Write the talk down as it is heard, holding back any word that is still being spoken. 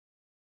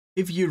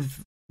if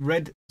you've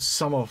read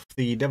some of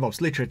the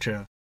DevOps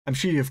literature, I'm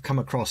sure you've come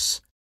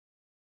across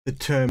the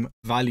term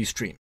value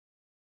stream.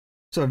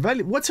 So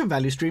what's a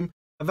value stream?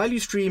 A value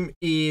stream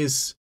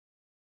is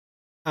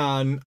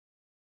an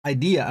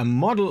idea, a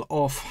model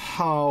of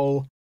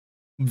how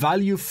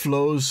value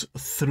flows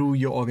through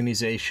your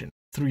organization,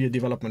 through your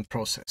development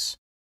process.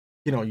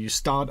 You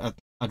start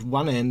at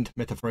one end,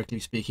 metaphorically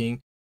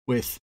speaking,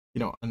 with,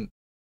 an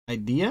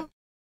idea.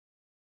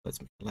 Let's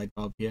make a light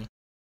bulb here.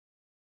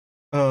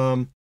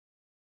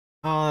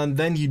 And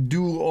then you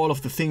do all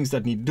of the things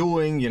that need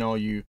doing.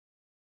 You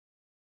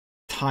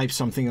type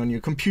something on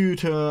your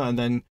computer, and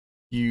then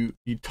you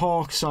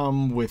talk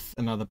some with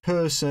another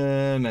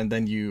person, and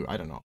then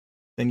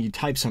then you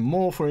type some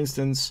more, for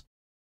instance,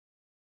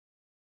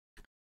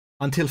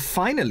 until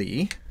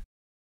finally,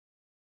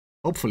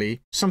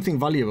 hopefully, something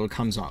valuable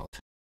comes out.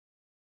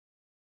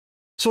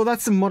 So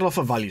that's the model of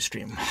a value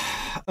stream.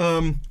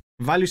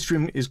 Value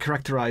stream is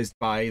characterized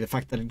by the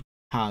fact that it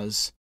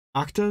has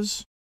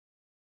actors,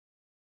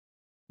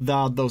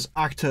 that those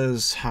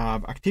actors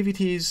have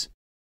activities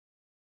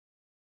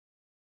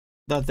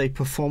that they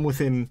perform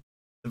within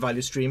the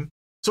value stream.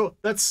 So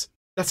that's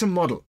a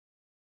model.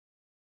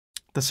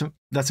 That's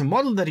a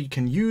model that you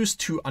can use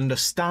to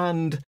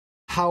understand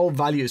how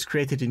value is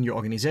created in your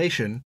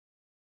organization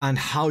and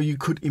how you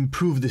could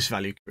improve this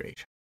value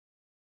creation.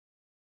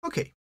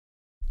 Okay.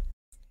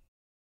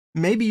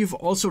 Maybe you've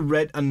also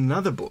read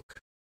another book,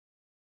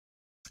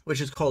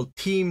 which is called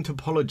Team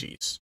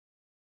Topologies.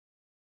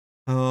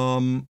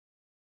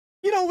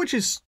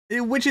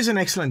 Which is an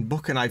excellent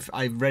book, and I've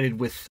read it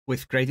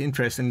with great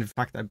interest. And in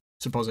fact, I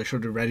suppose I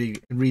should read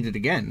it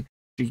again,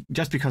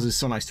 just because it's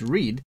so nice to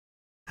read.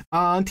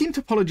 Team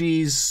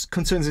Topologies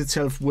concerns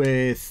itself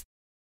with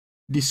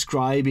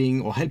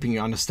describing or helping you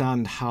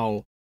understand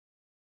how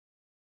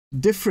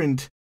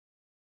different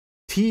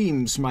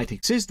teams might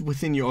exist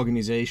within your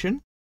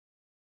organization,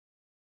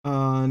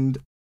 and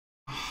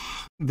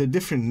the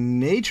different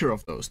nature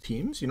of those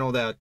teams. There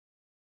are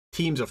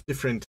teams of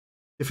different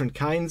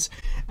kinds,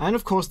 and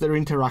of course their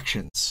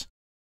interactions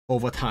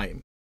over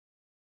time.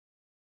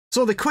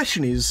 So the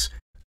question is,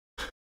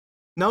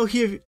 now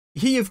here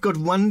you've got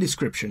one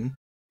description.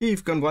 Here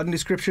you've got one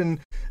description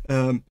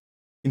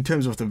in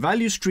terms of the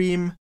value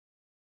stream.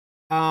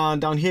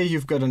 Down here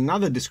you've got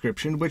another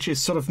description, which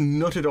is sort of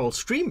not at all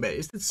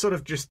stream-based. It's sort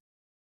of just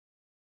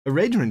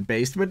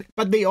arrangement-based,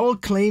 but they all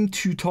claim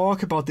to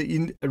talk about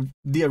the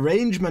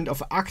arrangement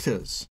of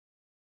actors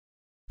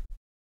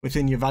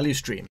within your value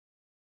stream.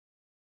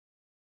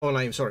 Oh,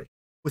 I'm sorry,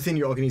 within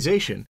your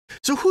organization.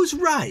 So who's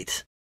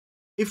right?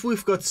 If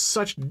we've got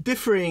such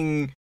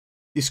differing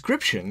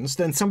descriptions,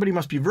 then somebody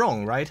must be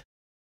wrong, right?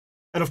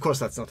 And of course,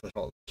 that's not at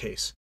all the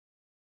case.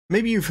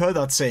 Maybe you've heard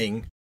that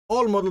saying,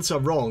 all models are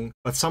wrong,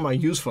 but some are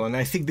useful, and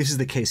I think this is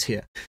the case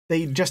here.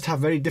 They just have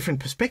very different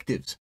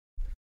perspectives.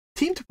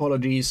 Team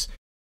Topologies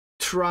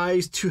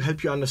tries to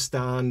help you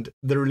understand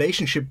the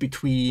relationship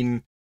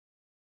between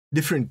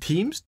different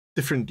teams,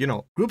 different,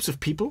 groups of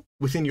people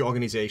within your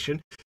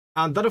organization.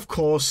 And that, of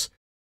course,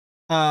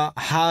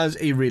 has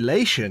a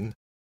relation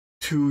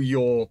to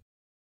your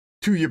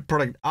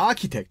product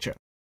architecture.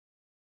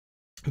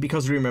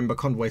 Because remember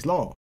Conway's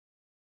law.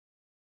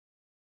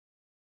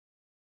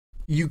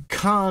 You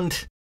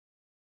can't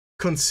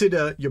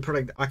consider your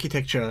product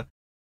architecture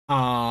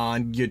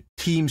and your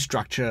team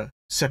structure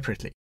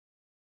separately.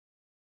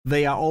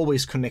 They are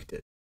always connected.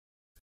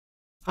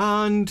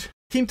 And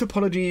Team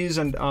Topologies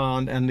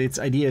and its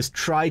ideas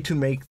try to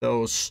make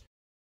those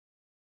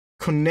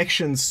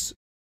connections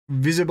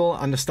visible,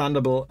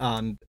 understandable,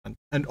 and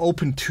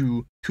open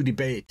to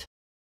debate.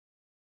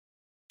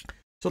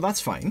 So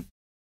that's fine.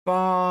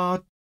 But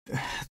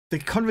the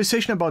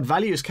conversation about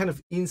value is kind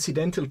of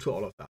incidental to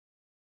all of that.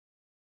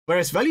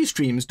 Whereas value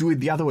streams do it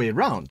the other way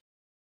around.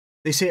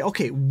 They say,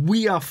 okay,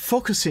 we are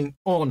focusing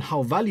on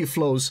how value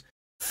flows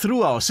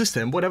through our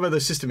system, whatever the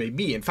system may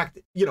be. In fact,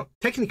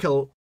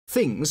 technical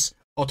things,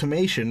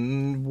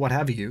 automation, what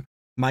have you,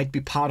 might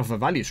be part of a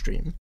value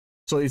stream.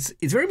 So it's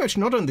very much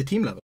not on the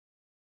team level.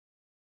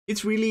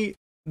 It's really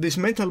this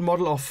mental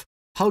model of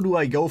how do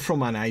I go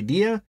from an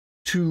idea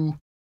to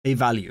a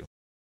value.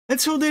 And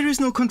so there is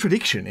no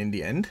contradiction in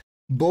the end.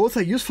 Both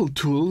are useful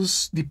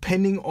tools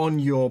depending on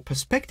your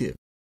perspective.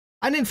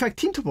 And in fact,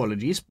 Team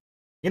Topologies,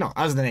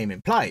 as the name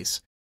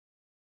implies,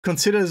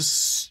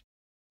 considers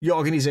your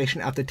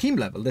organization at the team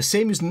level. The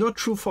same is not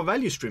true for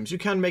value streams. You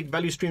can make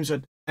value streams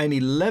at any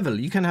level.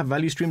 You can have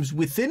value streams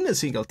within a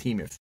single team,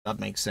 if that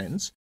makes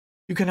sense.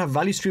 You can have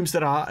value streams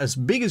that are as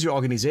big as your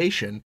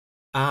organization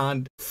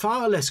and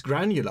far less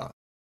granular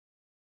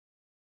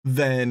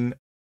than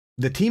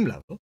the team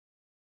level.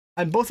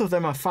 And both of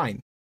them are fine.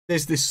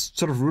 There's this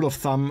sort of rule of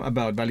thumb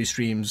about value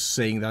streams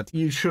saying that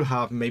you should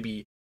have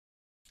maybe,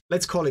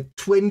 let's call it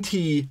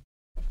 20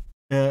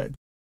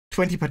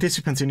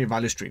 participants in your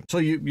value stream. So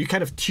you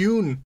kind of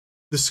tune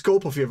the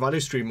scope of your value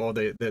stream or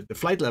the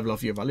flight level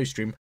of your value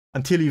stream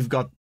until you've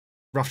got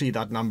roughly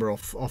that number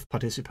of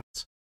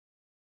participants.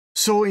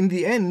 So in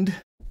the end,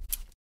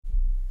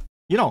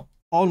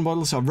 all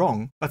models are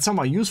wrong, but some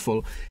are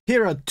useful.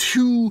 Here are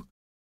two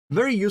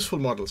very useful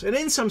models, and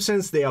in some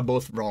sense they are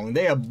both wrong.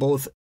 They are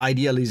both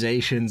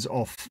idealizations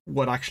of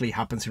what actually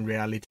happens in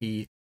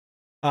reality.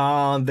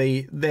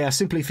 They are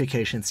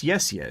simplifications,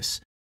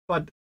 yes,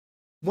 but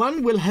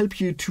one will help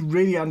you to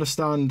really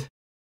understand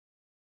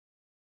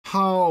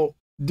how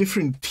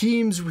different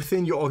teams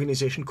within your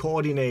organization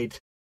coordinate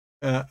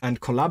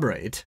and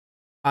collaborate,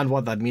 and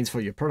what that means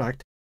for your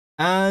product.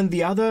 And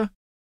the other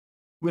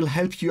will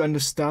help you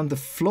understand the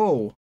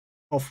flow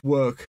of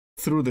work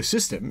through the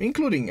system,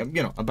 including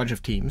a bunch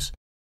of teams,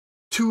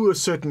 to a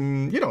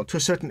certain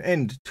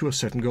end, to a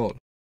certain goal.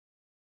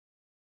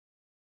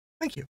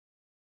 Thank you.